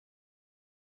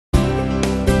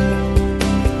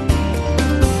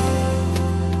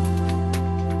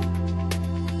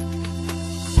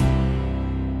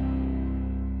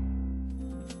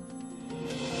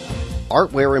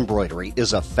Artwear Embroidery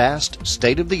is a fast,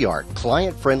 state-of-the-art,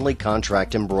 client-friendly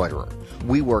contract embroiderer.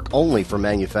 We work only for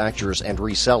manufacturers and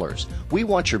resellers. We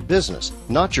want your business,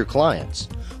 not your clients.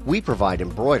 We provide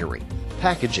embroidery,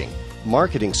 packaging,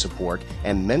 marketing support,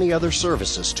 and many other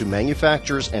services to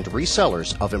manufacturers and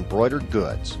resellers of embroidered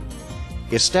goods.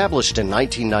 Established in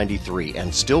 1993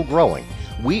 and still growing,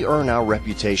 we earn our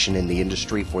reputation in the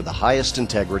industry for the highest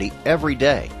integrity every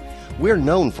day. We're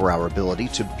known for our ability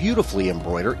to beautifully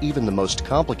embroider even the most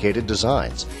complicated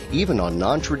designs, even on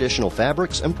non-traditional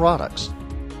fabrics and products.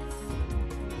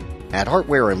 At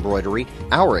Artwear Embroidery,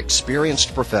 our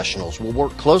experienced professionals will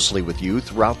work closely with you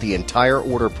throughout the entire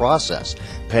order process,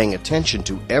 paying attention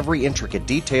to every intricate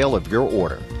detail of your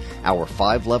order. Our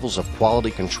 5 levels of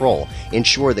quality control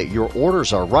ensure that your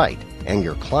orders are right and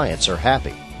your clients are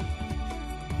happy.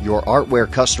 Your Artwear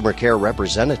customer care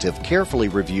representative carefully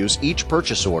reviews each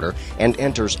purchase order and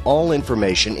enters all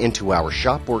information into our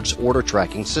ShopWorks order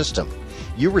tracking system.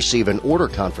 You receive an order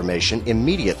confirmation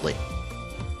immediately.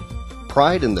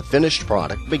 Pride in the finished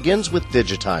product begins with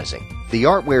digitizing. The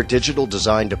Artwear Digital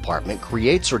Design Department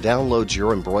creates or downloads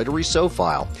your embroidery sew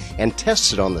file and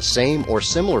tests it on the same or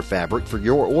similar fabric for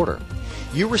your order.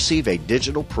 You receive a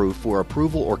digital proof for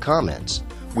approval or comments.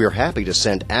 We're happy to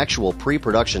send actual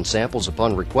pre-production samples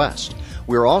upon request.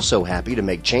 We're also happy to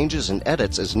make changes and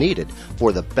edits as needed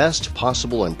for the best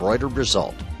possible embroidered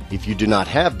result. If you do not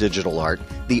have digital art,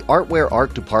 the Artwear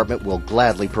Art Department will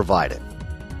gladly provide it.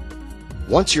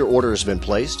 Once your order has been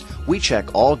placed, we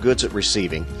check all goods at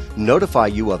receiving, notify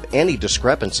you of any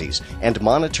discrepancies, and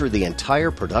monitor the entire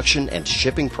production and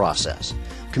shipping process.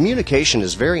 Communication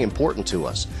is very important to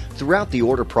us. Throughout the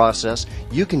order process,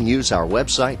 you can use our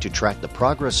website to track the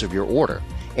progress of your order,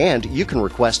 and you can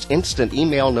request instant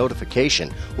email notification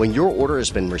when your order has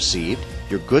been received,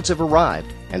 your goods have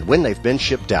arrived, and when they've been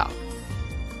shipped out.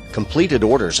 Completed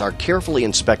orders are carefully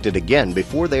inspected again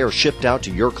before they are shipped out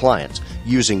to your clients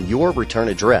using your return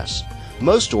address.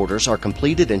 Most orders are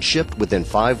completed and shipped within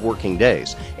 5 working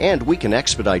days, and we can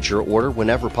expedite your order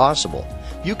whenever possible.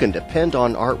 You can depend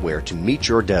on Artwear to meet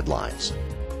your deadlines.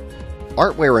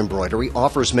 Artwear Embroidery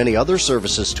offers many other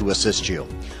services to assist you.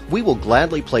 We will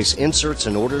gladly place inserts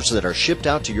and orders that are shipped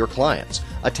out to your clients,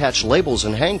 attach labels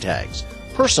and hang tags,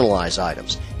 personalize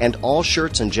items, and all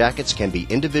shirts and jackets can be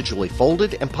individually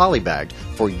folded and polybagged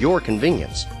for your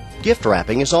convenience. Gift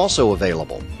wrapping is also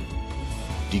available.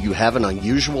 Do you have an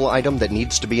unusual item that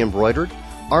needs to be embroidered?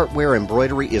 Artwear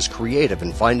Embroidery is creative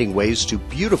in finding ways to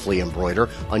beautifully embroider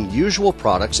unusual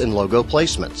products and logo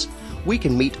placements. We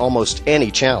can meet almost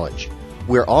any challenge.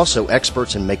 We're also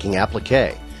experts in making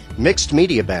applique, mixed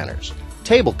media banners,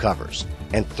 table covers,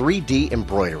 and 3D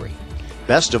embroidery.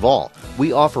 Best of all,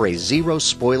 we offer a 0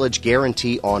 spoilage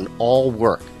guarantee on all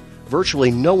work.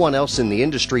 Virtually no one else in the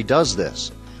industry does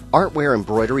this. Artwear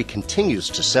Embroidery continues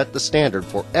to set the standard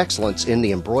for excellence in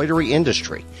the embroidery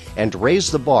industry and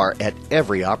raise the bar at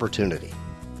every opportunity.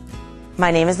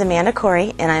 My name is Amanda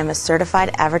Corey, and I am a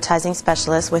certified advertising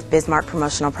specialist with Bismarck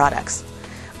Promotional Products.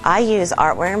 I use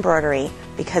Artwear Embroidery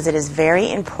because it is very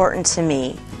important to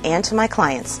me and to my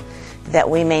clients that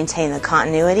we maintain the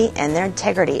continuity and their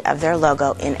integrity of their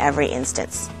logo in every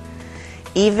instance.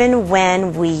 Even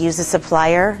when we use a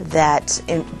supplier that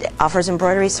offers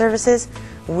embroidery services,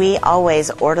 we always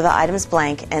order the items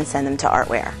blank and send them to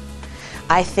Artwear.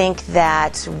 I think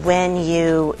that when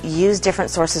you use different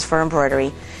sources for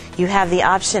embroidery, you have the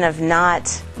option of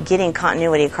not getting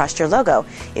continuity across your logo.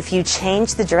 If you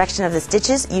change the direction of the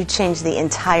stitches, you change the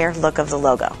entire look of the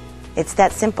logo. It's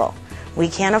that simple. We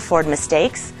can't afford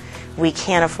mistakes. We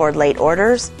can't afford late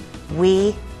orders.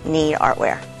 We need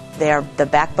Artwear. They are the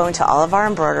backbone to all of our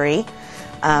embroidery.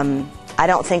 I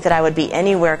don't think that I would be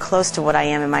anywhere close to what I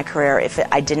am in my career if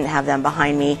I didn't have them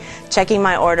behind me, checking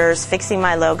my orders, fixing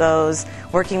my logos,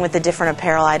 working with the different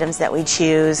apparel items that we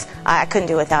choose. I couldn't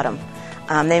do it without them.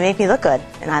 They make me look good,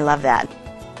 and I love that.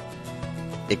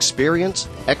 Experience,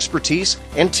 expertise,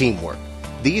 and teamwork.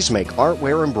 These make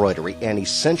Artwear Embroidery an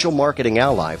essential marketing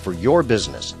ally for your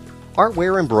business.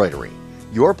 Artwear Embroidery,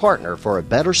 your partner for a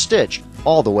better stitch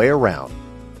all the way around.